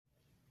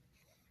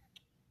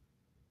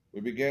We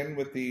begin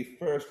with the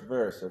first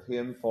verse of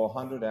hymn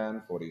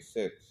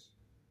 446.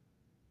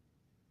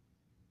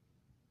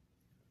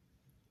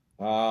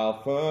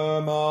 How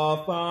firm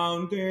a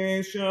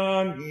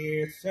foundation,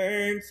 ye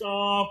saints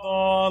of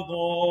the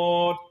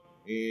Lord,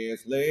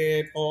 is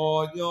laid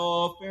for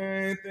your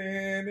faith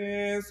in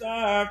his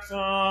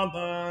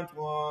excellent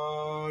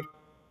word.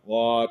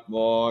 What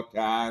more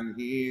can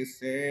he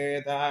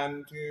say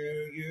than to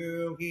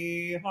you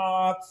he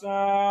hath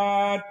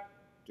said?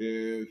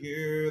 To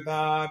you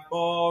that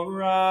for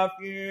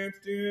refuge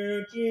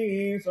to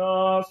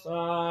Jesus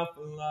have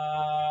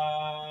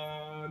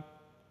fled.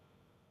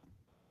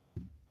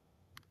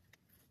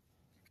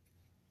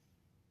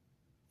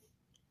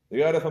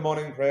 The order for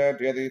morning prayer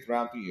daily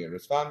throughout the year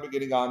is found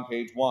beginning on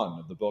page 1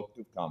 of the Book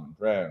of Common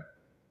Prayer.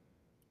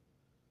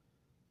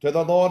 To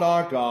the Lord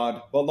our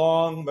God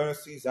belong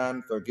mercies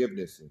and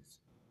forgivenesses,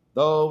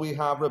 though we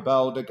have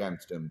rebelled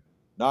against him,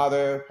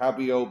 neither have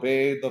we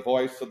obeyed the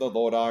voice of the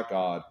Lord our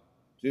God,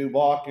 to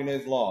walk in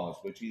his laws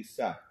which he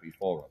set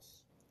before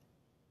us.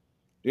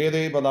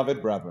 Dearly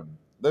beloved brethren,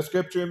 the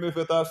Scripture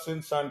moveth us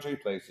in sundry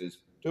places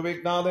to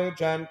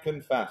acknowledge and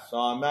confess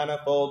our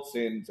manifold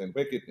sins and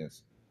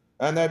wickedness,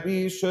 and that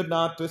we should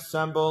not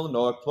dissemble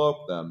nor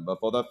cloak them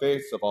before the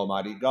face of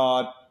Almighty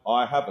God,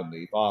 our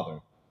heavenly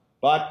Father,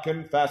 but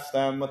confess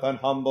them with an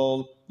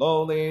humble,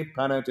 lowly,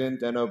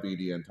 penitent, and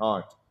obedient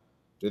heart,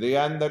 to the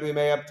end that we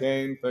may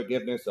obtain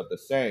forgiveness of the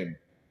same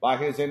by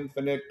his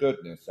infinite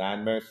goodness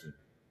and mercy.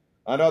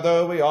 And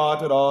although we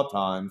ought at all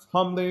times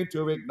humbly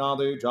to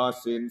acknowledge our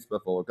sins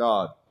before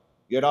God,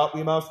 yet ought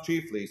we most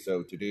chiefly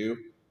so to do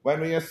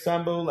when we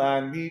assemble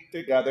and meet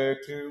together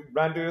to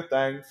render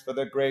thanks for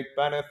the great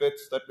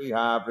benefits that we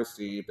have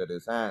received at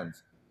his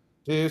hands,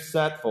 to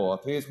set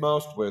forth his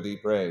most worthy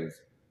praise,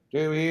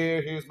 to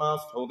hear his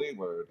most holy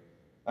word,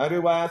 and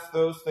to ask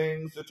those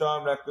things which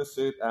are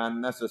requisite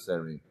and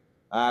necessary,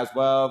 as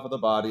well for the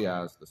body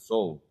as the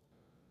soul.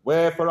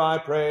 Wherefore I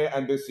pray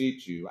and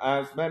beseech you,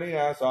 as many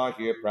as are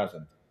here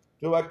present,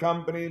 to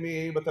accompany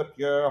me with a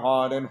pure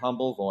heart and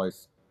humble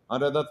voice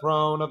under the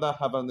throne of the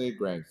heavenly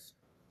grace,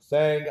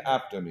 saying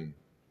after me,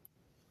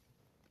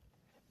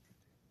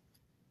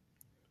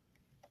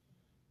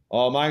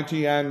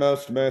 Almighty and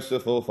most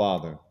merciful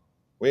Father,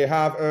 we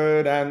have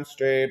erred and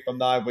strayed from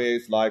thy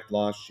ways like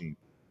lost sheep.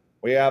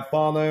 We have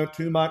followed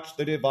too much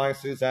the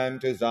devices and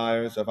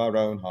desires of our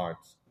own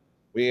hearts.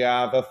 We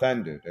have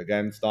offended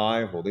against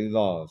thy holy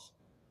laws.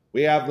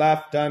 We have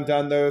left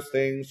undone those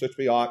things which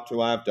we ought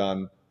to have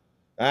done,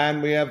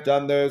 and we have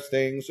done those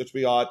things which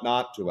we ought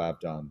not to have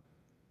done,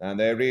 and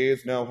there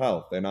is no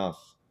health in us.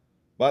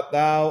 But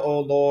thou,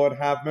 O Lord,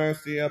 have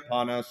mercy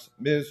upon us,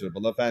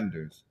 miserable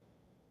offenders.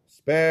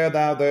 Spare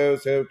thou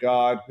those, O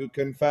God, who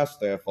confess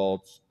their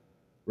faults.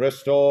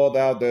 Restore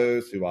thou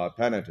those who are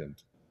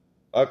penitent,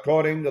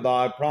 according to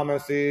thy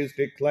promises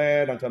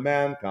declared unto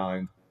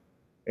mankind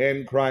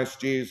in Christ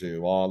Jesus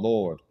our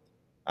Lord.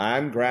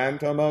 And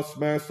grant, O most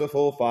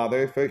merciful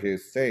Father, for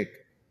his sake,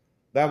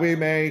 that we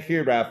may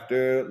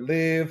hereafter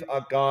live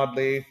a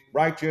godly,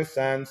 righteous,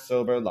 and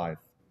sober life,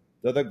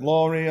 to the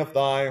glory of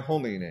thy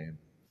holy name.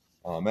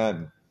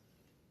 Amen.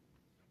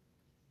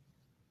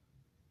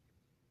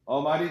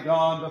 Almighty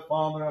God, the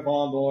Father of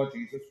our Lord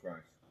Jesus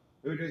Christ,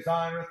 who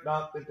desireth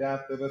not the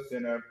death of a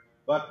sinner,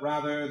 but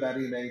rather that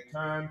he may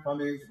turn from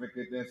his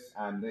wickedness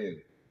and live,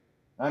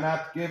 and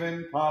hath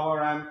given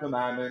power and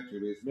commandment to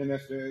his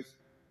ministers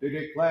to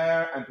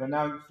declare and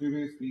pronounce to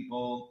his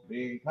people,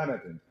 being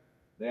penitent,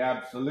 the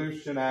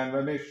absolution and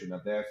remission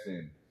of their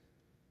sins.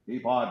 He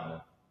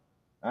pardoneth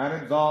and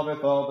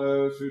absolveth all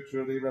those who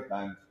truly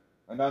repent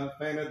and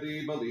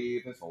unfeignedly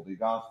believe his holy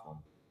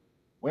gospel.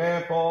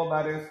 Wherefore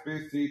let us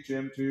beseech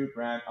him to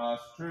grant us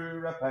true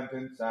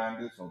repentance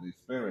and his Holy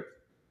Spirit,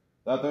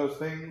 that those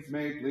things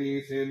may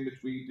please him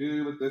which we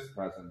do at this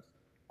present,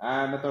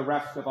 and that the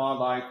rest of our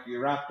life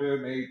hereafter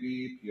may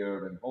be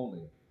pure and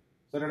holy,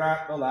 so that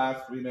at the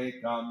last we may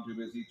come to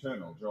his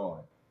eternal joy.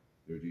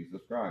 Through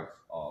Jesus Christ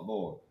our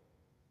Lord.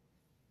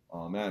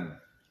 Amen.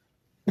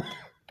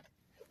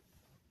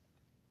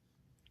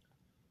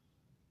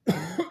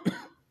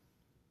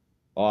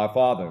 Our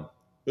Father,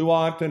 who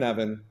art in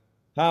heaven,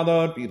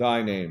 hallowed be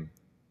thy name.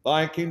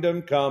 Thy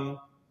kingdom come,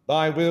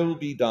 thy will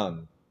be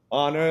done,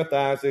 on earth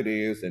as it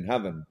is in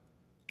heaven.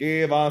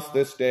 Give us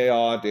this day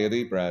our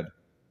daily bread,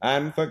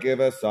 and forgive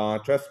us our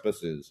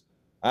trespasses,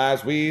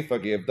 as we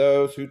forgive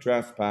those who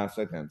trespass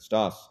against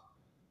us.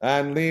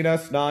 And lead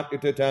us not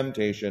into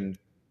temptation,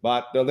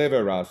 but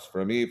deliver us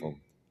from evil.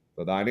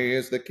 For thine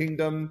is the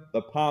kingdom,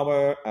 the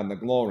power, and the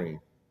glory,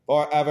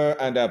 for ever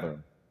and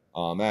ever.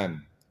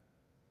 Amen.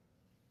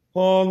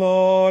 O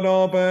Lord,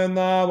 open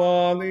thou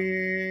our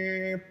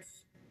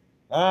lips,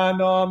 and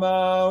our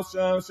mouth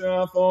shall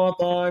show forth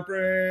thy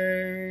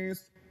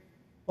praise.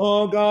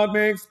 O God,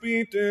 make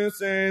speed to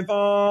save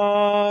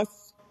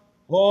us.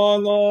 O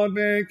Lord,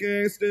 make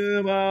haste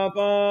to help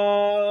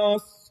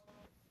us.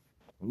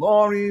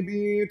 Glory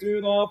be to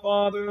the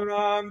Father,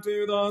 and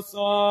to the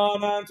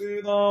Son, and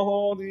to the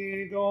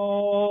Holy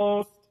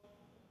Ghost,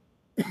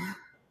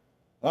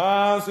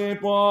 as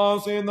it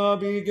was in the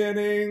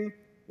beginning,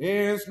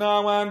 is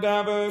now, and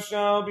ever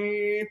shall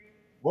be,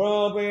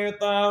 world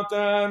without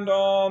end.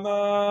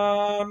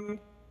 Amen.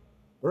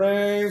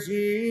 Praise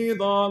ye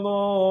the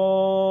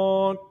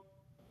Lord.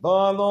 The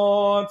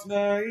Lord's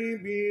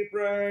name be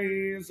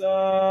praised.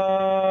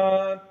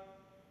 The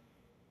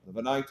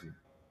Venite.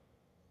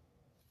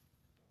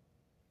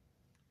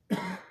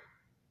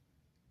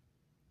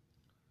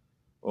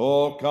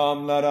 O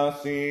come, let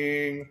us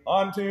sing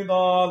unto the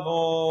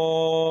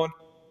Lord.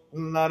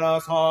 Let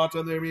us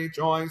heartily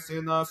rejoice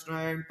in the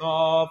strength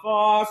of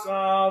our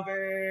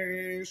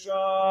salvation.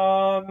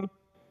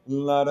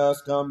 Let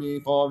us come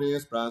before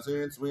his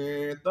presence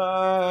with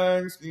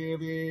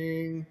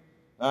thanksgiving,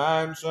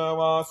 and show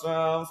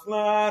ourselves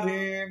glad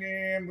in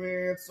him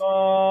with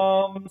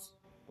psalms.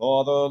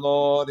 For the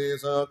Lord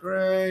is a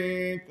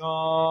great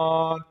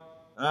God,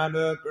 and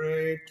a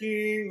great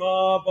King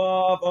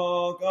above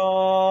all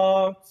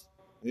gods.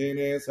 In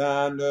his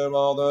hand are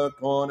all the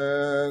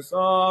corners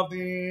of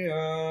the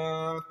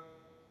earth,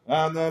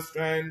 and the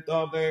strength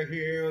of the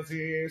hills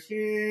is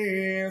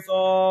his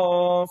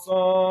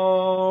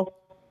also.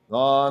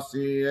 The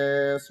sea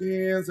is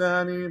his,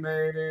 and he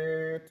made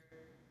it,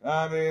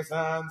 and his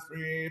hands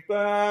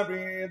prepared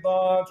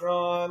the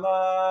dry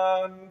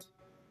land.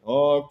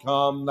 Oh,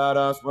 come, let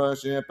us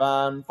worship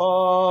and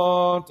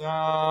fall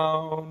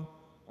down,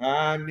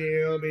 and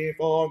kneel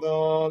before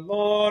the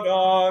Lord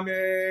our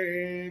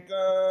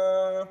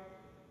Maker.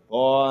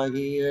 For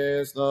he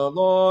is the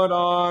Lord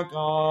our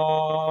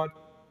God,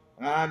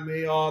 and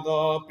we are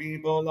the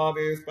people of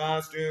his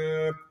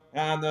pasture,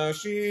 and the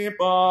sheep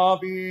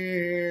of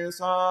his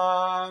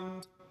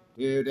hand.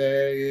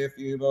 Today, if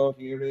you will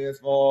hear his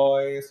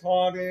voice,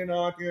 harden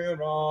not your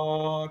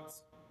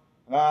hearts,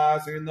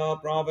 as in the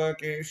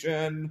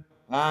provocation,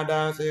 and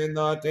as in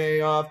the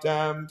day of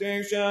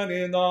temptation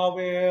in the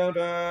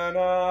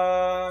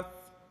wilderness,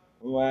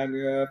 when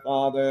your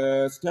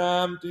fathers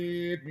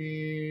tempted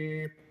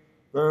me,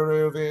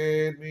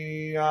 proved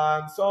me,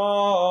 and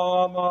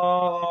saw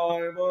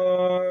my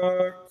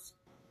works.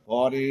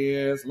 40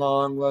 years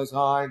long was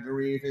I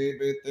grieved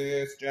with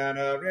this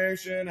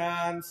generation,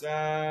 and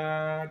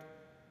said,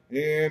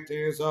 it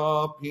is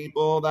a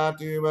people that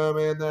do err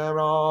in their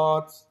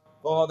hearts,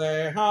 for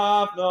they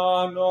have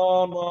not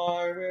known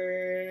my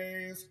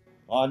ways,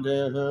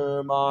 unto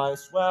whom I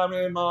swear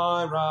in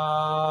my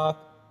wrath,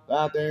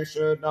 that they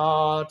should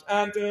not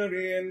enter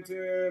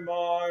into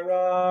my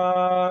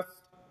rest.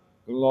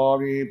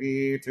 Glory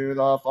be to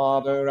the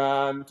Father,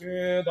 and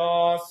to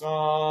the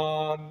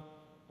Son,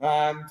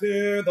 and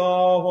to the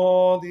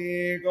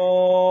Holy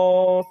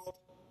Ghost,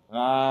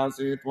 as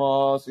it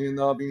was in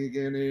the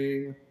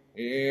beginning,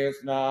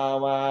 is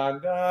now,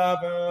 and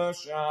ever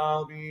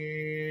shall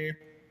be,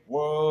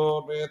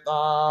 world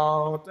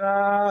without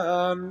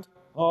end.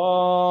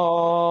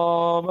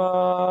 Amen.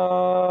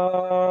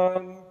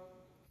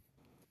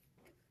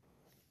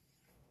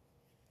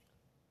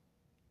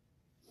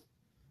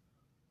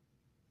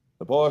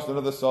 The portion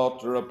of the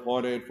Psalter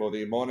appointed for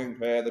the morning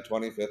prayer, the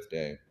 25th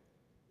day,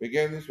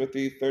 begins with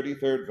the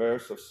 33rd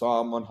verse of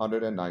Psalm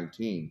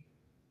 119,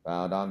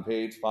 found on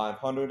page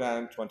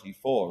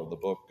 524 of the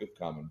Book of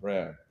Common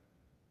Prayer.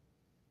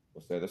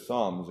 We'll say the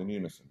Psalms in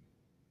unison.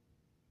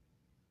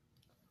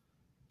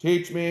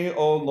 Teach me,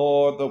 O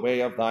Lord, the way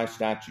of thy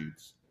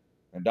statutes,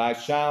 and I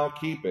shall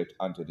keep it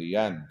unto the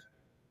end.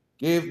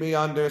 Give me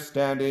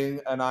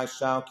understanding, and I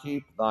shall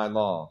keep thy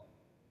law.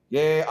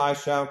 Yea, I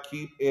shall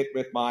keep it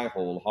with my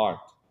whole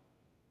heart.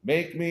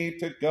 Make me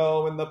to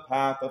go in the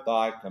path of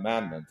thy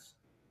commandments,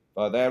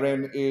 for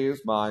therein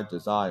is my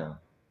desire.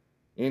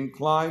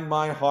 Incline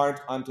my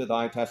heart unto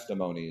thy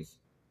testimonies,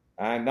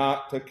 and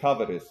not to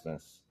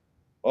covetousness.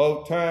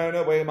 O turn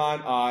away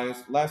mine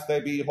eyes, lest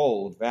they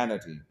behold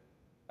vanity,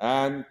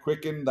 and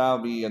quicken thou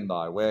me in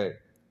thy way.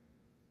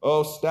 O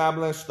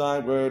establish thy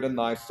word in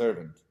thy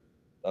servant,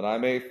 that I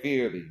may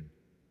fear thee.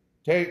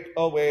 Take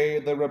away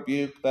the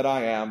rebuke that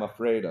I am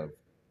afraid of,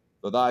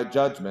 for thy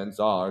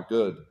judgments are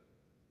good.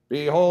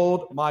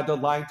 Behold, my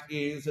delight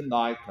is in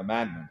thy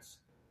commandments.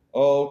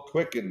 O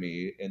quicken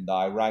me in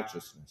thy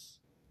righteousness.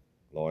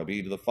 Glory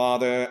be to the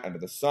Father, and to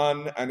the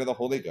Son, and to the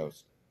Holy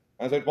Ghost,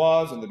 as it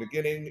was in the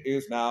beginning,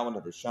 is now, and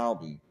ever shall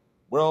be,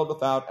 world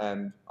without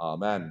end.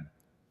 Amen.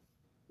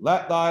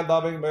 Let thy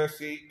loving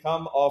mercy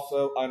come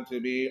also unto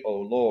me, O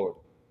Lord,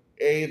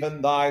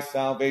 even thy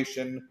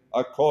salvation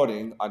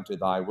according unto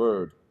thy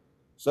word.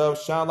 So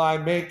shall I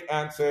make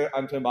answer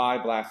unto my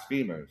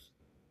blasphemers,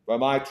 for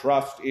my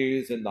trust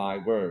is in thy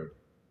word.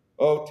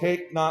 O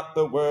take not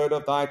the word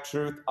of thy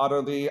truth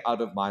utterly out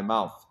of my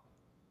mouth,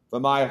 for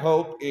my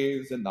hope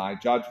is in thy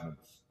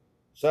judgments.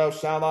 So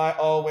shall I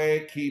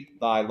always keep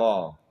thy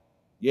law,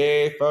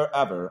 yea,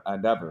 forever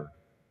and ever.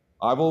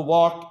 I will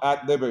walk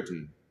at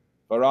liberty,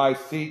 for I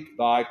seek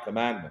thy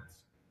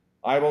commandments.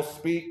 I will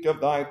speak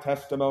of thy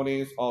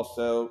testimonies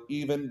also,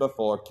 even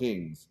before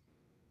kings,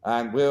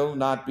 and will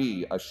not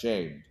be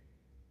ashamed.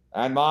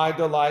 And my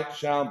delight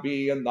shall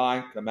be in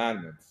thy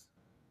commandments,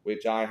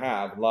 which I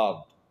have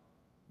loved.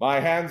 My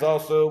hands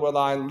also will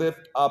I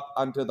lift up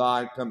unto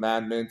thy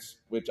commandments,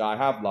 which I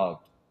have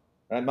loved,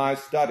 and my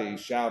study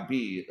shall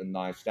be in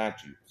thy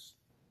statutes.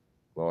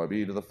 Glory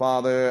be to the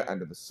Father, and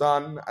to the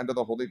Son, and to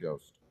the Holy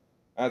Ghost,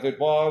 as it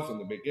was in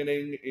the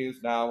beginning,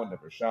 is now, and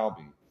ever shall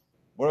be,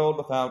 world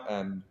without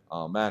end.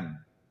 Amen.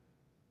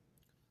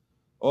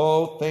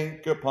 O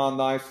think upon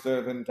thy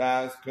servant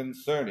as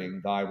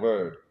concerning thy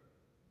word,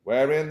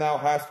 wherein thou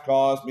hast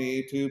caused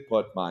me to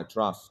put my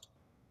trust.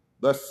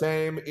 The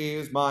same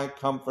is my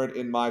comfort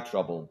in my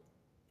trouble,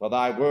 for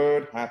thy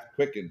word hath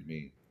quickened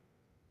me.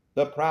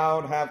 The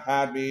proud have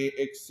had me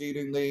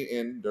exceedingly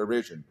in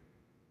derision,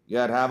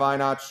 yet have I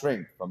not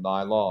shrink from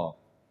thy law.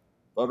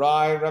 For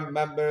I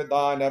remembered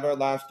thine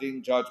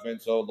everlasting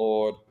judgments, O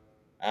Lord,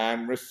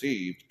 and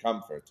received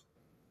comfort.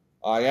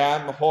 I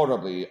am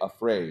horribly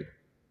afraid,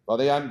 for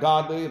the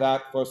ungodly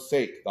that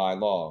forsake thy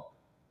law.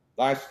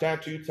 Thy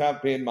statutes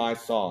have been my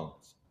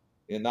songs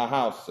in the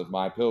house of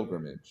my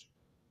pilgrimage.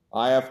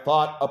 I have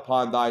thought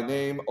upon thy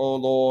name, O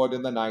Lord,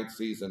 in the night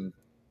season,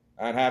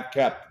 and have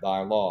kept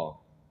thy law.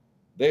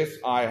 This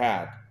I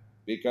had,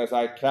 because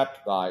I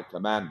kept thy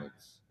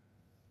commandments.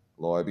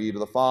 Glory be to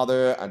the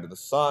Father, and to the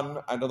Son,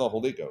 and to the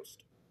Holy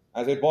Ghost,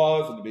 as it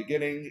was in the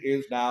beginning,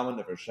 is now, and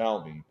ever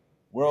shall be,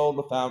 world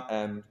without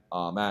end.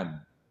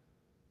 Amen.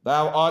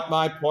 Thou art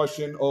my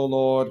portion, O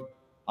Lord.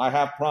 I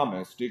have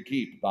promised to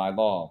keep thy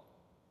law.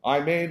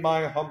 I made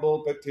my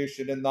humble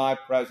petition in thy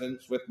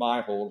presence with my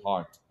whole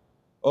heart.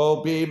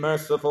 O be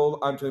merciful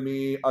unto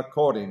me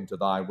according to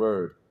thy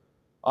word.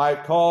 I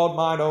called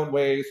mine own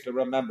ways to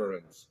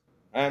remembrance,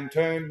 and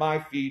turned my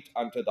feet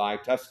unto thy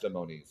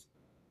testimonies.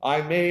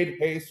 I made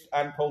haste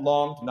and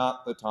prolonged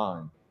not the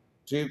time,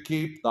 to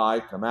keep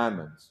thy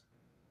commandments.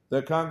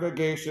 The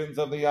congregations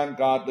of the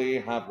ungodly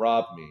have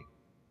robbed me,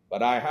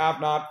 but I have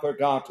not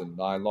forgotten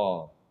thy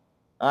law.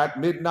 At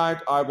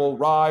midnight I will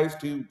rise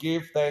to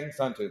give thanks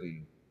unto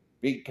thee,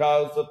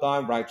 because of thy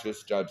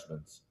righteous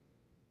judgments.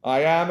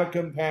 I am a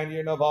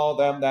companion of all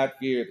them that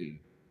fear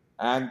thee,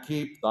 and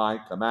keep thy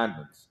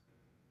commandments.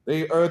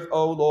 The earth,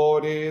 O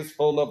Lord, is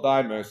full of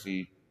thy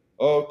mercy.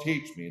 O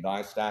teach me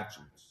thy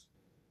statutes.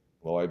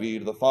 Glory be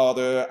to the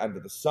Father, and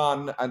to the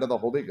Son, and to the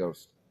Holy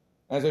Ghost,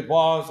 as it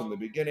was in the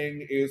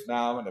beginning, is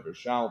now, and ever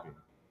shall be,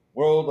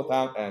 world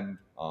without end.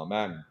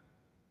 Amen.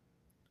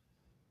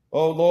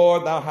 O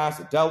Lord, thou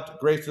hast dealt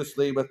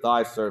graciously with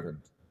thy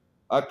servant,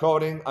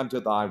 according unto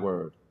thy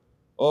word.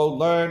 O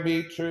learn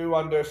me true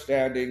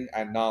understanding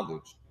and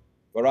knowledge,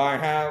 for I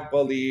have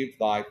believed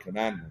thy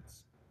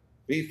commandments.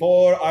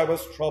 Before I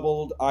was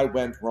troubled, I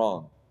went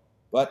wrong,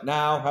 but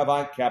now have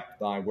I kept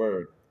thy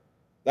word.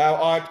 Thou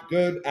art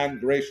good and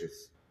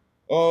gracious.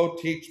 O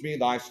teach me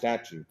thy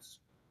statutes.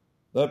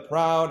 The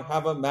proud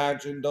have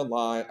imagined a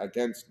lie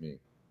against me,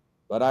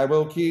 but I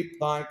will keep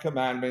thy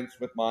commandments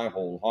with my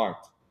whole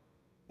heart.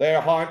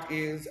 Their heart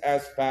is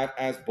as fat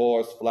as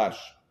boar's flesh,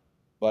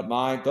 but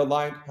my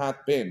delight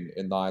hath been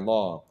in thy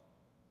law.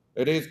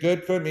 It is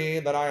good for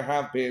me that I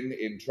have been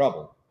in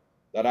trouble,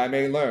 that I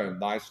may learn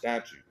thy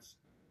statutes.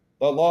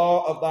 The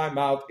law of thy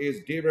mouth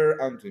is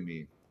dearer unto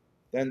me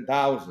than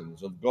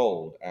thousands of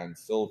gold and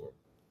silver.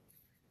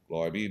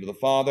 Glory be to the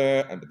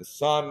Father, and to the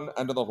Son,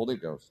 and to the Holy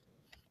Ghost,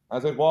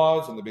 as it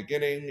was in the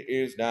beginning,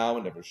 is now,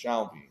 and ever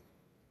shall be,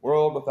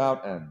 world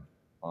without end.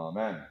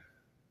 Amen.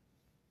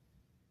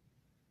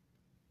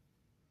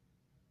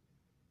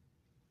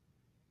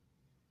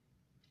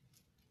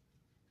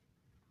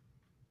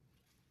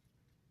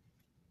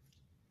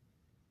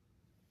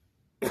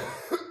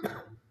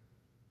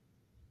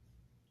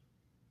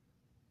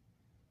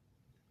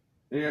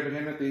 Here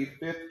beginneth the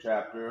 5th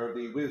chapter of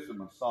the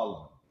Wisdom of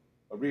Solomon,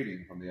 a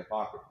reading from the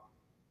Apocrypha.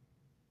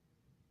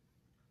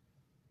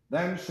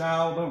 Then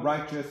shall the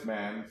righteous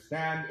man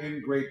stand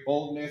in great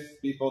boldness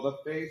before the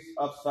face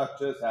of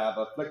such as have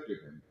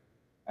afflicted him,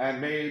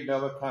 and made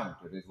no account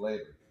of his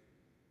labors.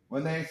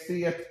 When they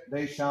see it,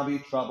 they shall be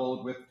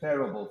troubled with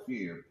terrible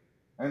fear,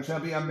 and shall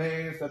be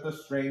amazed at the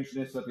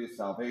strangeness of his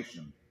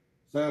salvation,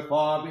 so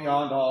far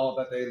beyond all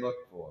that they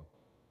looked for.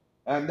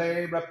 And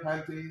they,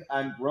 repenting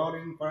and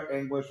groaning for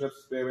anguish of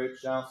spirit,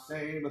 shall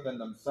say within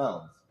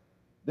themselves,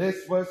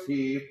 This was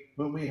he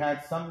whom we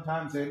had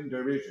sometimes in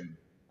derision,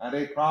 and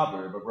a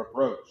proverb of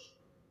reproach.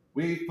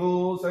 We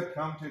fools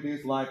accounted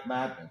his life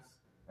madness,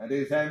 and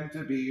his end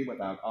to be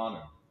without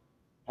honor.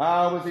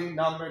 How is he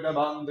numbered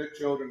among the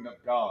children of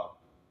God,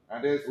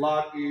 and his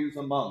lot is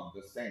among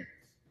the saints?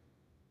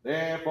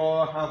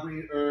 Therefore have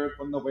we erred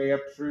from the way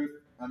of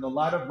truth, and the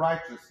light of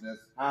righteousness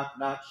hath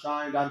not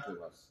shined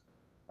unto us,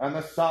 and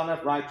the sun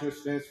of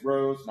righteousness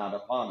rose not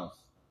upon us.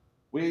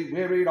 We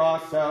wearied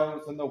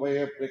ourselves in the way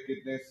of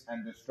wickedness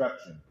and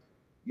destruction.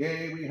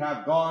 Yea, we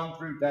have gone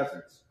through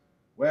deserts,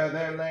 where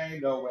there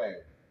lay no way.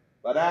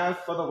 But as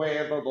for the way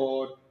of the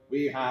Lord,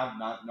 we have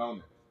not known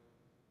it.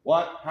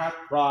 What hath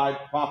pride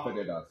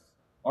profited us?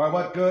 Or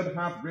what good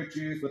hath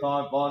riches with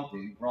our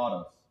vaunting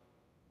brought us?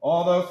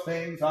 All those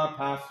things are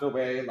passed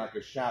away like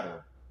a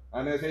shadow,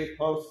 and as a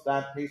post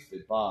that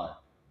hasted by,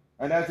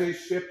 and as a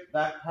ship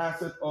that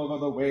passeth over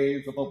the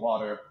waves of the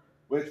water,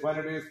 which when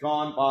it is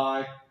gone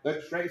by,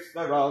 the trace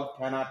thereof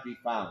cannot be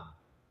found,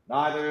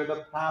 neither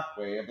the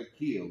pathway of the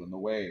keel in the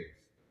waves.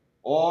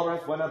 Or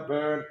as when a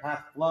bird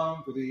hath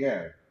flown through the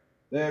air,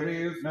 there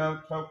is no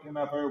token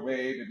of her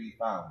way to be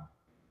found,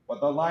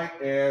 but the light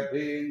air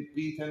being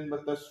beaten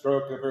with the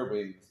stroke of her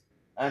wings,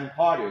 and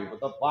parted with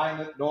the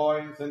violent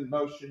noise and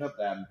motion of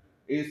them,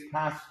 is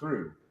passed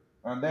through,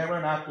 and there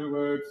and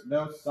afterwards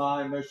no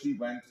sign where she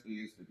went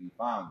is to be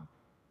found.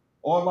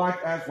 Or like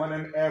as when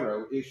an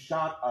arrow is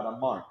shot at a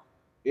mark,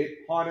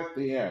 it parteth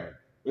the air,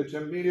 which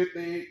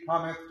immediately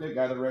cometh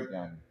together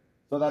again,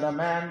 so that a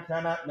man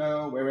cannot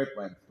know where it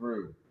went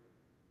through.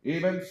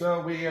 Even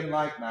so we in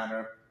like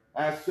manner,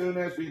 as soon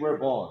as we were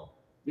born,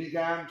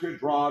 began to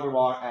draw to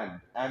our end,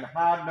 and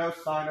had no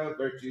sign of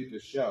virtue to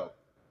show,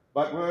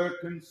 but were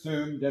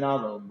consumed in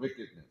our own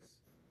wickedness.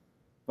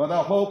 For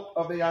the hope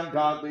of the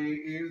ungodly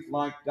is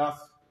like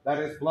dust that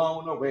is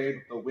blown away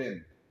with the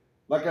wind,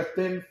 like a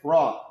thin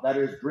froth that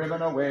is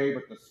driven away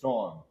with the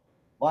storm,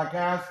 like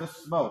as the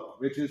smoke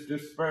which is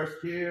dispersed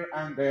here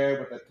and there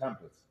with a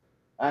tempest,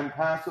 and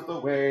passeth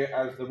away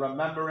as the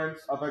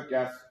remembrance of a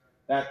guest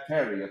that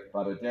tarrieth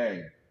but a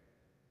day.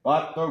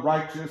 But the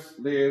righteous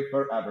live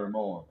for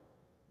evermore.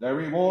 Their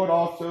reward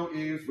also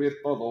is with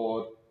the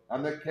Lord,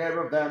 and the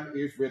care of them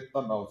is with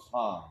the Most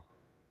High.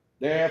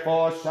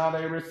 Therefore shall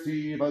they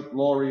receive a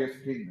glorious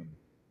kingdom,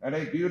 and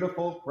a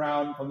beautiful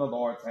crown from the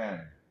Lord's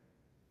hand.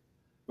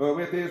 For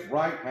with his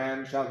right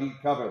hand shall he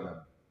cover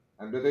them,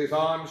 and with his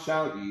arm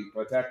shall he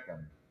protect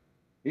them.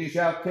 He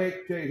shall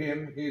take to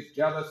him his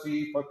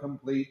jealousy for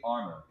complete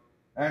armor,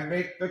 and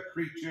make the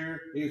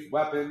creature his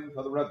weapon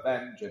for the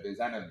revenge of his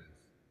enemies.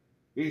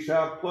 He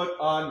shall put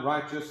on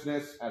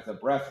righteousness as a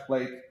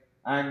breastplate,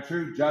 and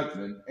true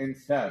judgment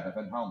instead of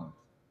an helmet.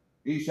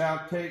 He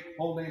shall take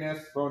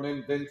holiness for an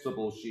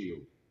invincible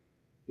shield.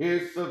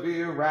 His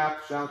severe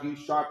wrath shall he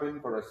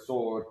sharpen for a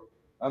sword,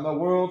 and the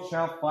world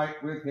shall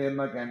fight with him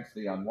against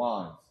the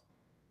unwise.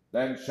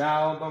 Then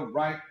shall the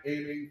right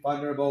aiming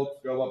thunderbolts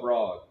go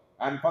abroad,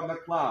 and from the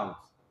clouds,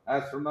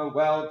 as from a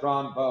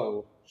well-drawn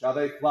bow, shall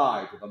they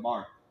fly to the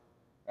mark.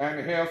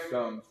 And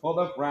hailstones full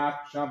of wrath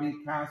shall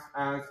be cast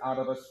as out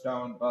of a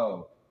stone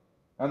bow,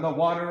 and the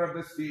water of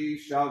the sea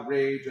shall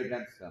rage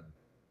against them,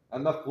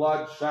 and the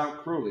flood shall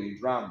cruelly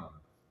drown them.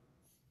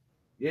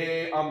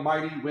 Yea, a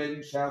mighty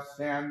wind shall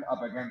stand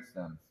up against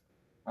them,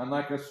 and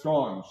like a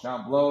storm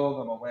shall blow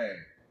them away.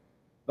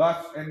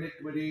 Thus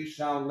iniquity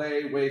shall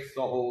lay waste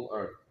the whole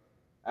earth,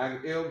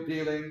 and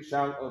ill-dealing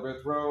shall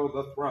overthrow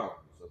the thrones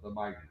of the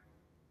mighty.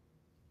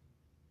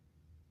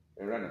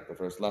 Here endeth the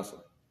first lesson.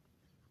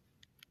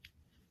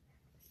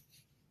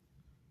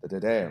 The Te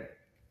Deum.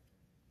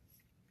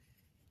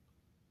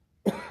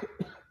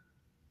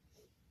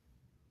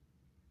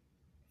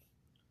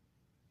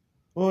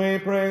 We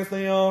praise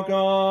thee, O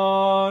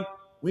God.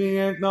 We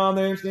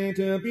acknowledge thee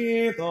to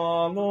be the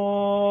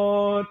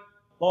Lord.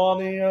 For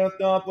the earth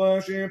doth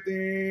worship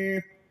thee,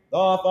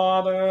 the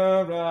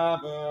Father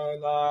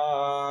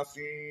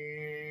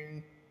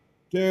everlasting.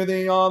 To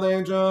thee all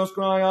angels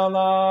cry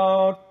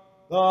aloud,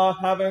 the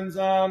heavens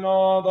and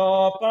all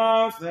the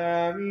powers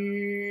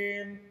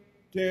therein.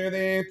 To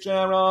thee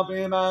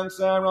cherubim and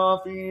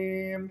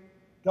seraphim,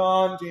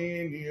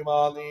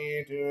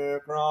 continually to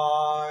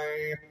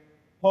cry,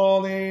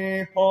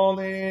 Holy,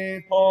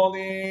 holy,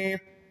 holy,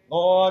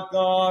 Lord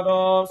God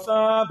of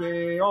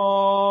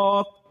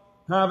Sabaoth.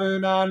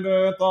 Heaven and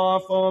earth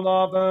are full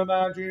of the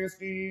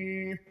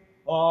majesty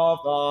of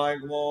thy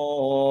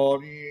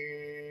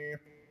glory.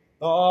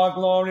 The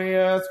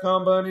glorious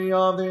company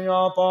of the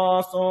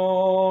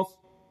apostles,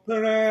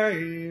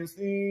 praise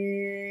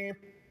thee.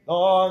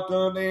 The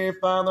goodly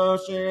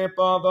fellowship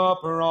of the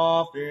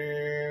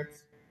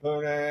prophets,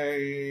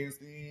 praise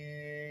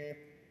thee.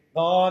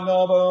 The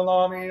noble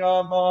army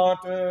of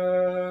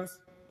martyrs,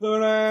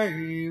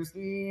 praise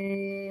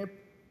thee.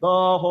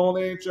 The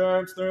holy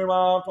church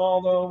throughout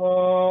all the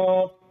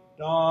world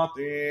doth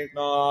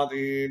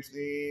acknowledge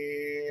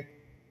thee.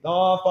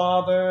 The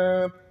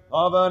Father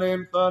of an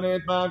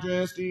infinite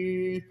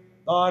majesty,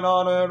 thine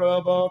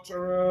honorable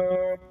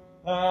true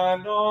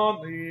and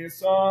only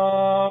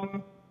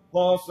Son,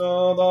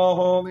 also the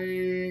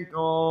Holy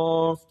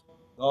Ghost,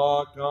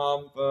 the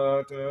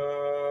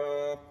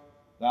Comforter.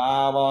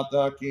 Thou art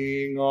the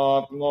King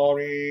of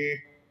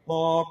glory,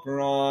 O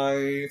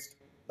Christ.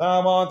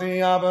 Thou art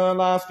the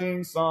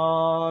everlasting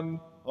Son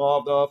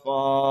of the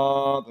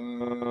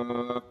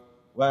Father.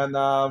 When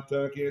thou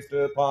tookest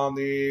upon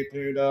thee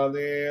to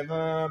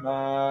deliver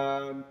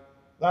man,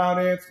 thou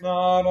didst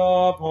not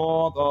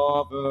abhor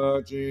the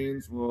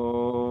Virgin's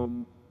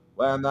womb.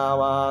 When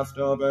thou hast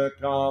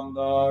overcome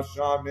the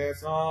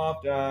sharpness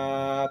of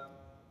death,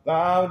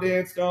 thou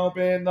didst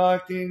open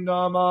the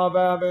kingdom of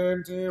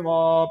heaven to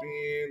all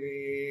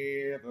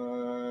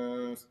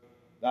believers.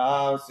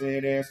 Thou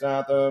sittest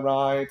at the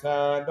right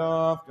hand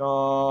of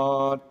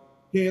God,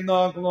 in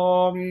the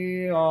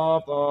glory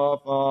of the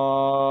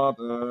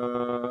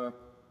Father.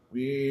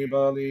 We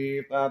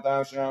believe that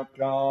thou shalt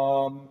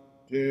come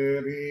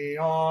to be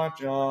our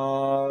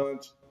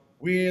judge.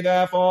 We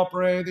therefore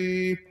pray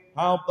thee,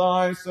 help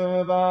thy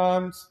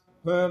servants,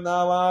 whom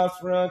thou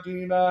hast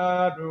redeemed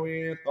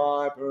with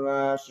thy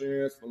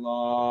precious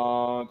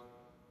blood.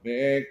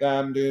 Make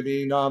them to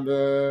be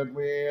numbered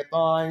with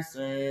thy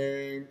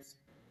saints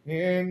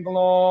in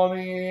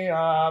glory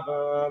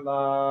everlasting.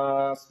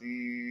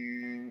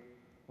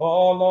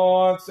 O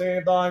Lord,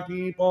 save thy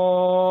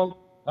people,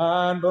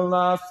 and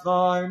bless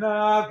thine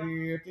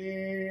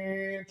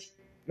heritage.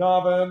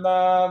 Govern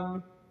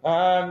them,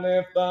 and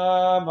lift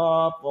them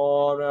up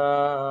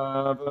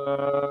forever.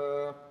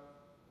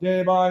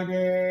 Day by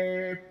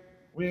day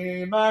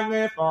we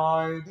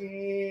magnify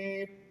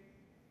thee,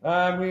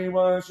 and we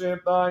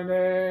worship thy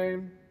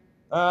name,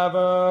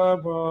 ever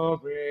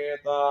world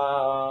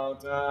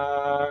without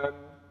end.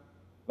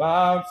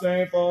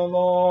 Vouchsafe, O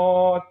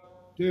Lord,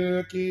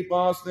 to keep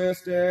us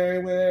this day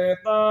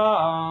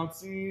without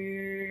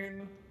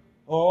sin.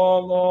 O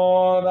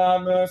Lord,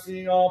 have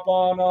mercy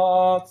upon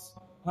us,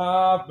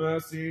 have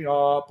mercy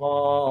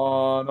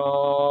upon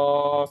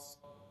us.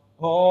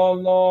 O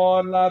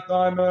Lord, let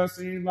thy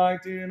mercy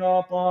lighten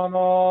upon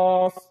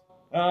us,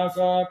 as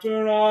our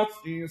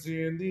trust is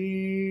in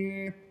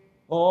thee.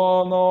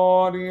 O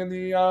Lord, in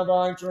thee have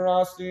I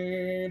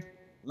trusted,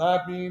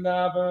 let me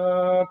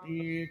never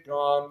be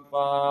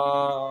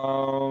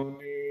confounded.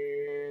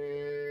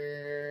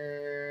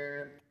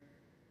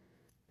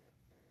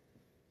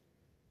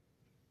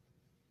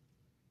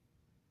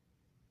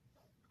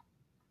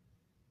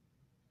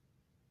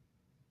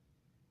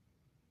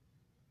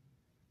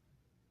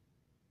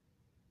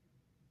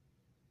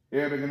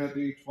 Here beginneth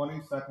the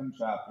 22nd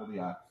chapter of the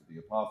Acts of the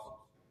Apostles.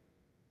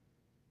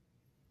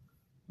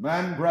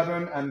 Men,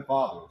 brethren, and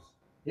fathers,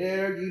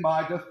 hear ye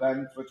my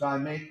defense which I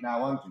make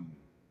now unto you.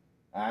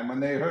 And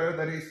when they heard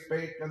that he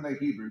spake in the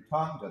Hebrew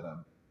tongue to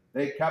them,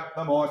 they kept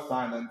the more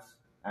silence,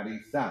 and he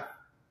said,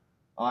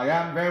 I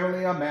am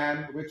verily a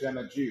man which am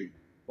a Jew,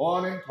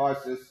 born in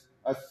Tarsus,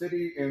 a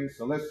city in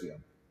Cilicia,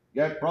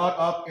 yet brought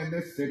up in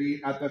this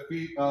city at the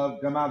feet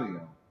of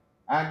Gamaliel,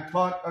 and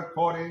taught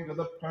according to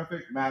the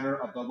perfect manner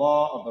of the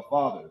law of the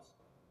fathers,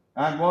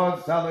 and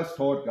was zealous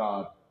toward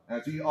God,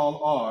 as ye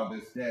all are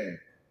this day.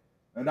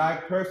 And I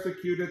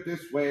persecuted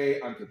this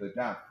way unto the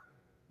death,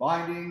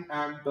 binding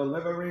and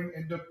delivering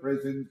into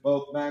prisons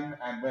both men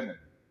and women,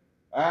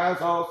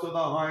 as also the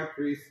high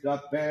priest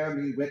doth bear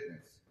me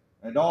witness,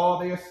 and all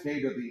the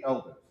estate of the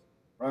elders,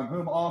 from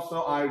whom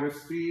also I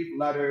received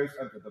letters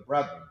unto the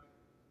brethren,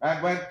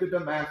 and went to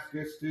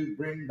Damascus to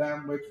bring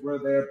them which were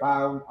there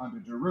bound unto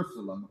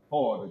Jerusalem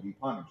for to be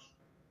punished.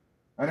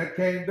 And it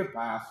came to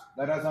pass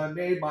that as I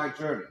made my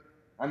journey,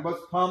 and was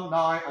come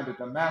nigh unto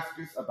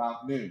Damascus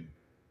about noon,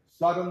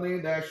 suddenly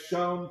there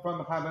shone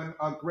from heaven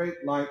a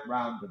great light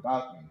round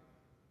about me.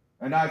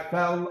 And I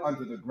fell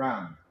unto the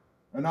ground,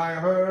 and I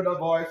heard a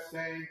voice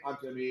saying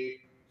unto me,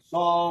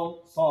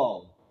 Saul,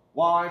 Saul,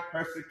 why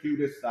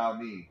persecutest thou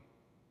me?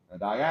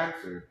 And I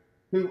answered,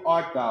 Who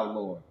art thou,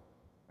 Lord?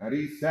 And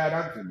he said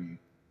unto me,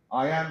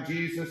 I am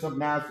Jesus of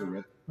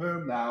Nazareth,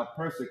 whom thou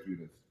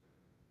persecutest.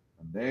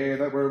 And they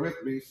that were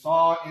with me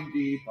saw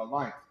indeed the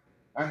light,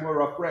 and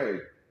were afraid,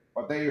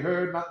 but they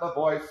heard not the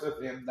voice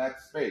of him that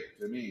spake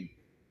to me.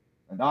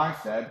 And I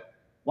said,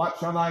 What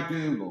shall I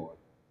do, Lord?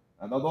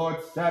 And the Lord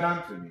said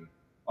unto me,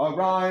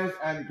 Arise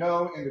and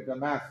go into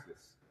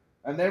Damascus,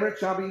 and there it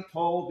shall be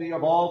told thee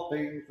of all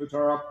things which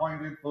are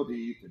appointed for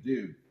thee to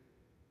do.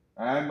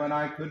 And when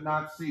I could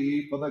not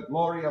see for the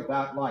glory of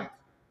that light,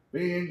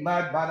 being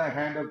led by the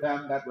hand of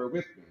them that were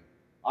with me,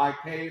 I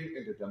came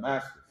into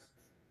Damascus.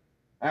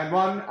 And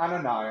one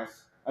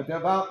Ananias, a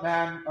devout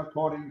man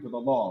according to the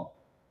law,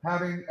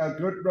 having a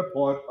good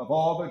report of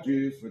all the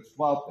Jews which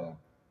dwelt there,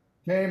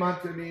 came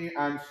unto me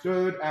and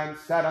stood and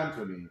said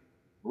unto me,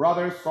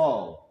 Brother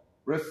Saul,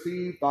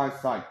 receive thy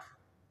sight.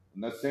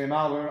 In the same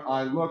hour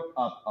I looked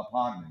up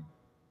upon him.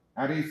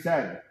 And he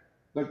said,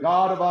 The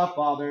God of our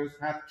fathers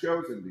hath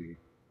chosen thee,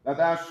 that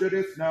thou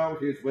shouldest know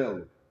his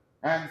will,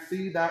 and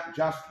see that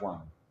just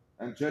one,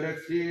 and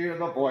shouldest hear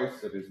the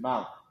voice of his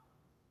mouth.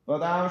 For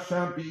thou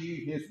shalt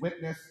be his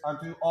witness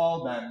unto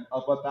all men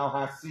of what thou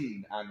hast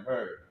seen and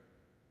heard.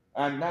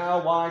 And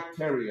now why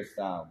tarriest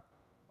thou?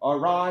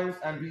 Arise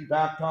and be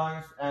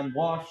baptized, and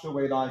wash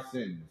away thy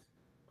sins,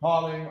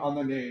 calling on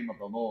the name of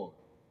the Lord.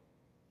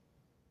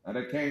 And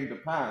it came to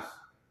pass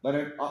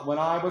that when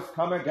I was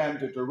come again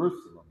to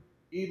Jerusalem,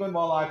 even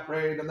while I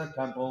prayed in the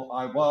temple,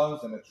 I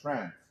was in a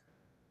trance,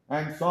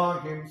 and saw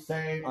him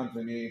saying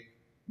unto me,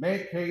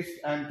 Make haste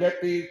and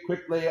get thee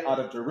quickly out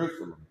of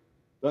Jerusalem,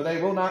 for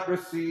they will not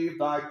receive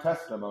thy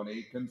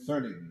testimony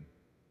concerning me.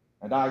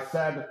 And I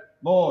said,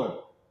 Lord,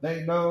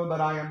 they know that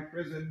I am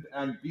imprisoned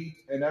and beat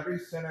in every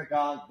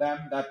synagogue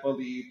them that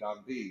believed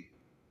on thee.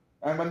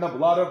 And when the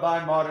blood of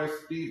thy martyr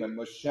Stephen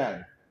was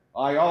shed,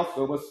 I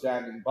also was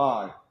standing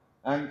by,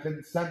 and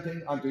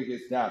consenting unto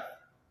his death,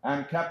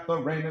 and kept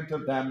the raiment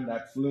of them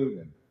that slew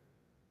him.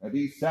 And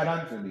he said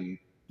unto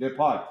me,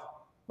 Depart,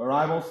 for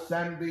I will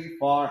send thee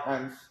far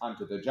hence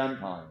unto the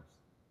Gentiles.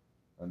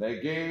 And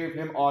they gave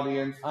him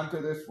audience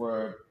unto this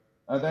word,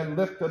 and then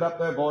lifted up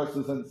their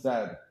voices and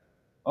said,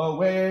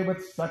 Away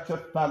with such a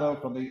fellow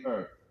from the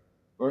earth,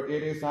 for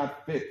it is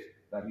not fit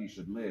that he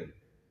should live.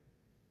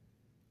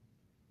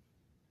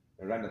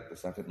 Here endeth the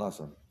second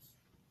lesson.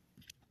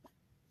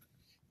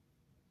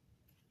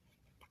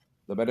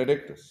 The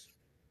Benedictus.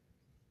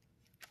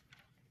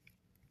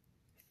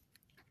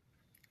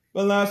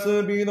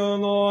 Blessed be the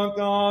Lord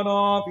God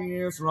of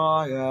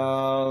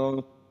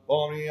Israel,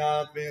 for he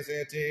hath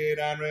visited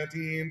and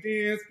redeemed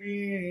his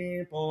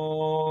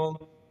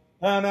people,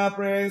 and hath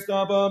raised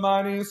up a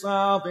mighty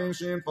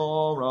salvation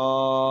for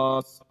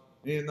us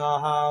in the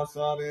house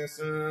of his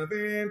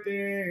servant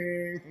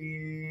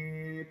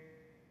David,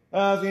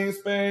 as he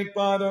spake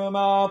by the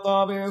mouth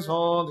of his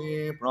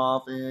holy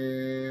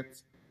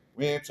prophets,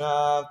 which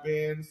have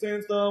been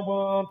since the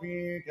world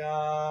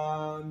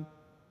began,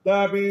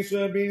 that we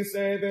should be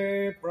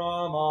saved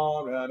from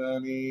our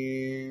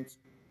enemies,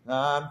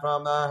 and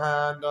from the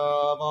hand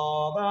of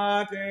all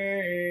that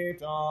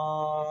hate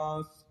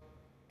us,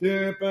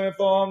 to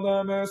perform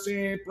the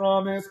mercy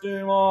promised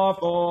to our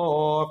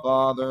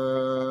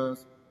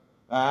forefathers,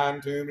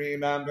 and to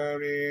remember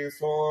his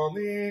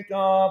holy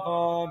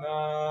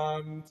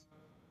covenant,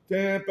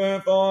 to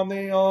perform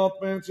the oath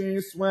which he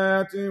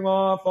sware to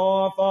our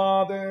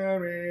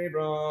forefather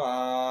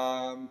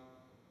Abraham,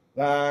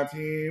 that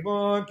he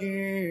would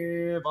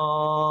give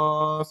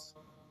us,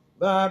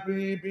 that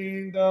we,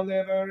 being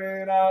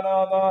delivered out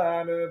of the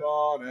hand of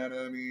our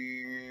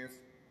enemies,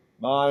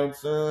 might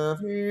serve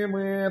him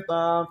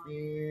without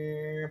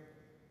fear,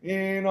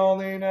 in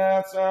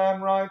holiness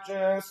and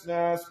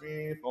righteousness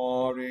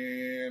before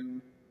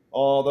him,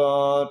 all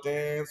the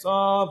days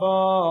of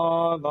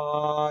our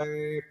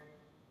life.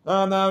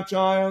 And thou,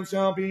 child,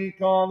 shalt be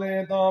called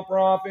the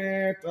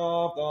prophet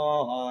of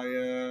the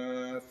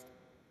highest.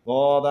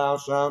 For thou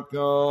shalt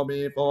go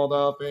before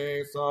the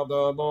face of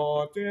the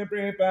Lord to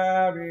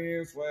prepare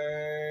his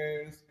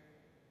ways,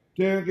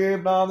 to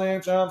give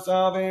knowledge of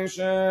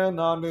salvation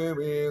unto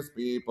his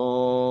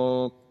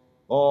people,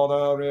 for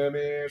the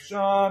remission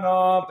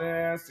of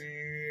their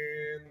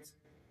sins,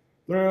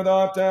 through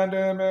the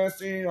tender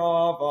mercy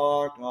of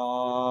our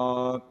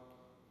God,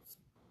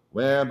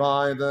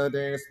 whereby the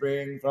day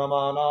spring from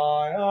on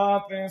high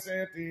hath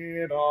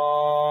visited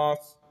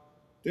us,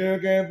 to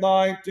give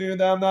light to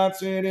them that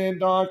sit in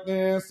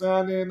darkness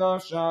and in the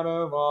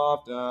shadow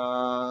of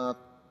death,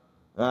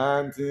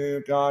 and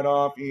to guide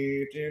our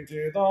feet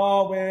into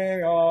the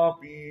way of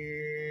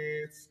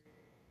peace.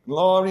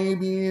 Glory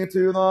be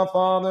to the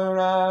Father,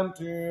 and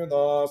to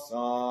the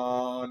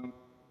Son,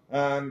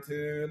 and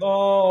to the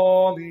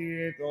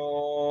Holy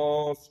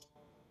Ghost,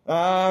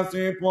 as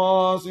it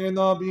was in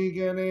the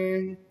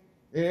beginning,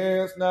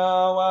 is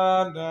now,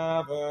 and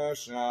ever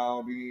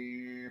shall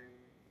be,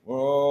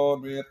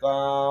 world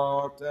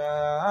without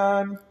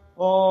end.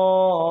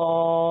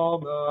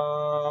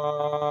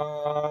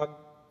 Amen.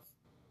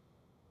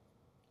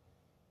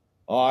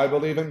 I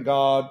believe in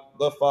God,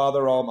 the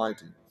Father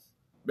Almighty,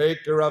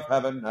 maker of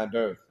heaven and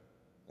earth,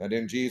 and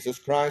in Jesus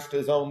Christ,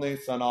 his only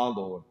Son, our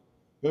Lord,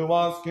 who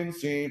was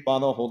conceived by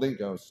the Holy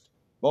Ghost,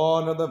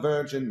 born of the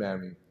Virgin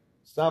Mary,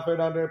 suffered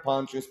under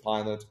Pontius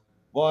Pilate,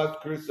 was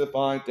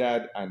crucified,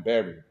 dead, and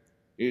buried.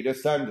 He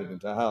descended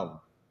into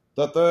hell.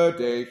 The third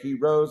day he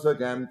rose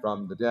again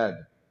from the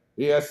dead.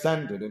 He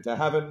ascended into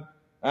heaven,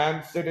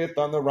 and sitteth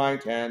on the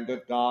right hand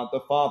of God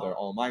the Father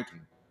Almighty.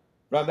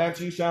 From thence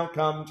he shall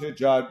come to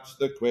judge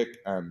the quick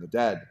and the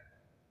dead.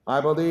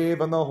 I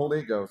believe in the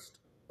Holy Ghost,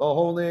 the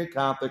holy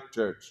Catholic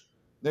Church,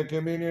 the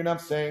communion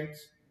of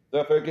saints,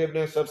 the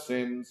forgiveness of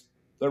sins,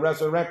 the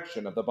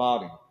resurrection of the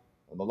body,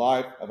 and the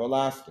life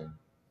everlasting.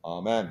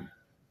 Amen.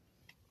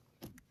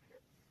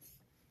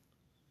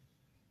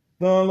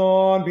 The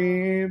Lord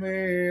be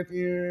with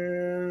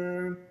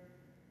you,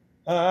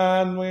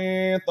 and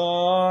with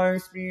thy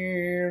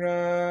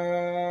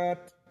spirit.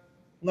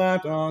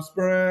 Let us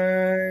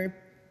pray.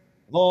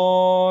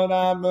 Lord,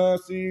 have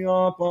mercy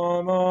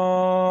upon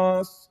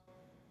us.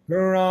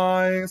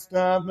 Christ,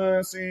 have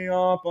mercy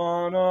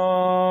upon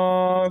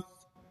us.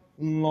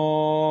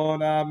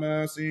 Lord, have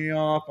mercy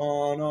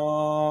upon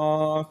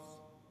us.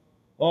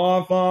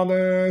 Our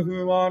Father,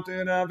 who art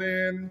in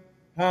heaven,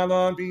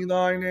 hallowed be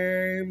thy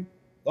name.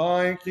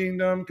 Thy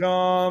kingdom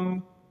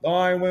come,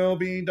 thy will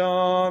be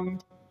done,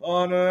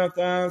 on earth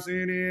as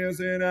it is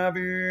in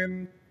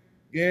heaven.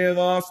 Give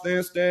us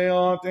this day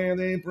our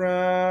daily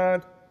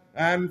bread,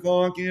 and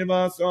forgive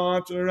us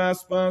our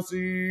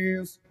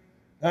trespasses,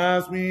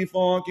 as we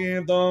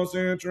forgive those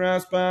who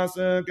trespass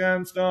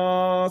against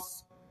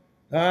us.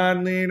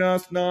 And lead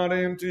us not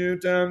into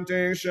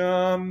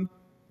temptation,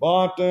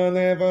 but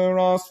deliver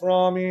us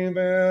from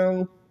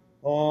evil.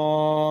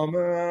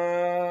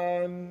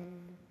 Amen.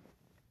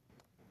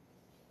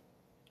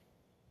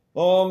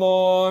 O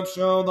Lord,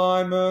 show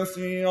thy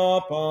mercy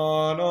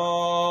upon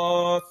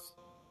us,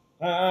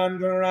 and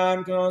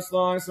grant us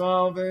thy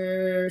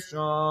salvation.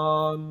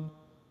 O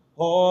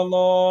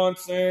Lord,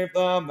 save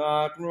them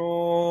that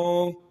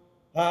rule,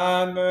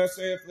 and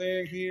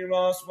mercifully hear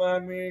us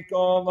when we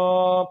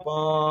call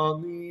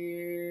upon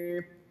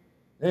thee.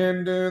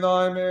 Endue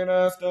thy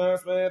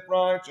ministers with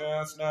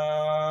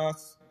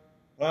righteousness,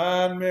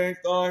 and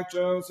make thy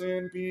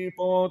chosen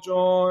people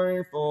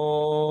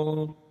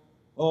joyful.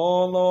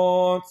 O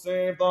Lord,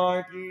 save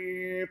thy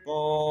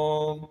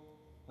people,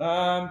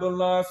 and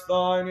bless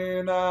thine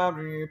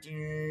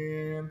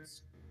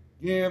inheritance.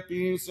 Give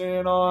peace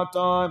in our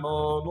time,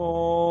 O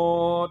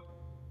Lord,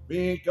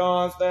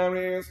 because there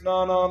is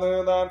none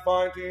other that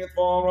fighteth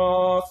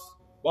for us,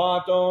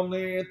 but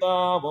only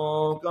thou,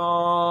 O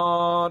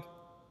God.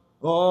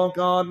 O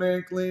God,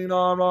 make clean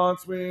our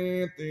hearts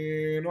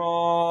within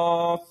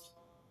us,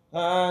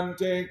 and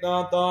take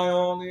not thy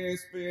Holy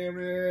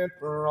Spirit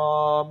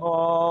from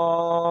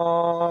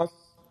us.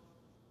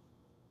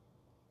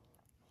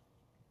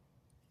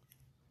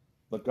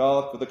 Look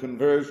out for the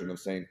conversion of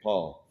St.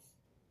 Paul.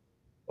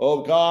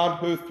 O God,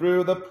 who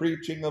through the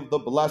preaching of the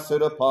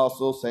blessed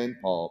apostle St.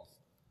 Paul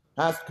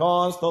hast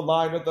caused the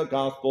light of the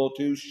gospel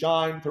to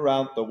shine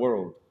throughout the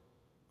world,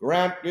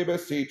 grant, we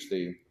beseech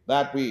thee,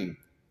 that we,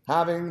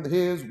 having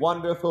his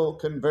wonderful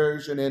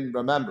conversion in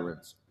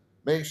remembrance,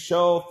 may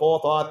show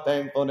forth our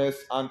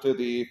thankfulness unto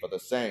thee for the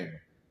same,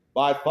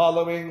 by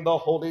following the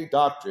holy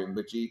doctrine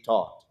which he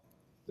taught.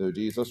 Through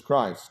Jesus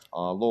Christ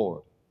our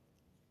Lord.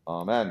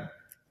 Amen.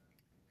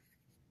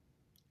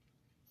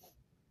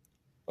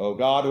 O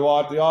God, who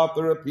art the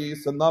author of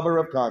peace and lover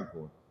of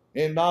concord,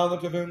 in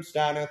knowledge of whom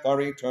standeth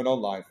our eternal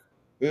life,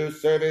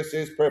 whose service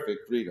is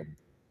perfect freedom,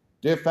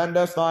 defend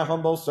us, thy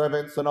humble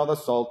servants, in all the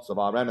assaults of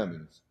our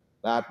enemies,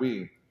 that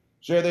we,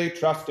 surely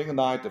trusting in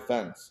thy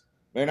defense,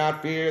 may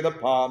not fear the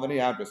power of any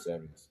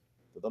adversaries,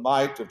 through the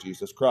might of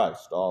Jesus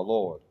Christ our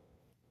Lord.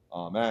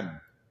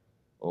 Amen.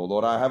 O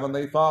Lord, our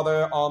heavenly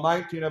Father,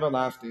 almighty and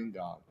everlasting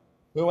God,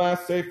 who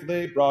hast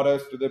safely brought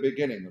us to the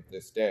beginning of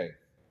this day,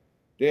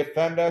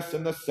 defend us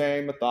in the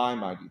same with thy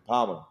mighty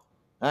power,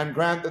 and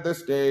grant that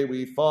this day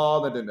we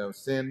fall into no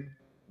sin,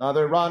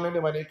 neither run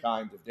into any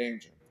kind of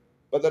danger,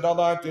 but that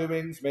all our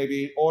doings may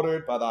be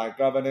ordered by thy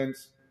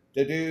governance,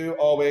 to do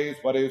always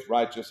what is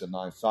righteous in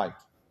thy sight.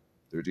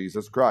 Through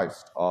Jesus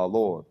Christ our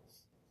Lord.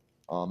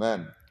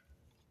 Amen.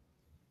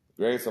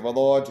 The grace of our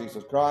Lord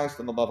Jesus Christ,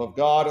 and the love of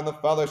God, and the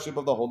fellowship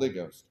of the Holy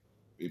Ghost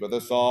be with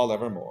us all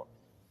evermore.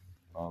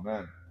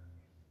 Amen.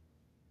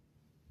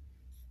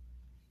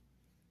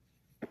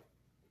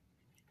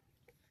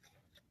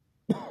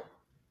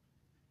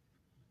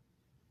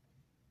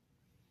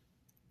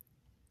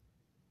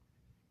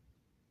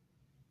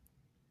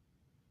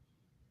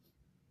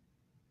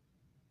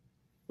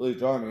 Please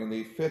join me in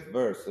the 5th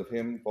verse of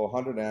hymn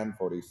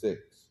 446.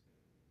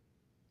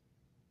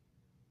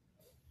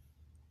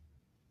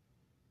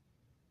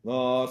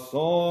 The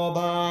soul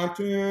that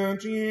to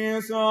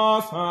Jesus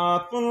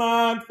hath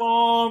fled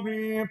for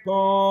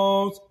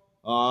repose,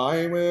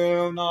 I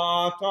will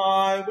not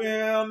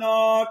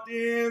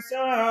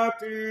desert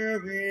to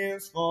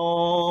his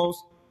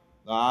foes.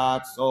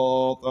 That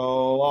soul,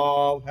 though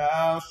all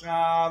hell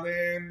shall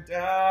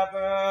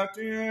endeavor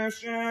to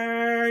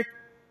shake,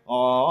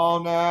 oh,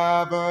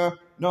 never,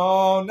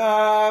 no,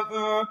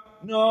 never,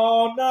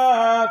 no,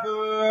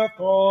 never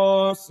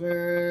forsake.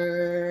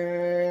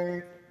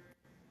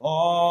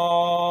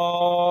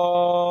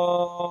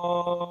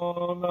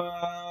 Amen.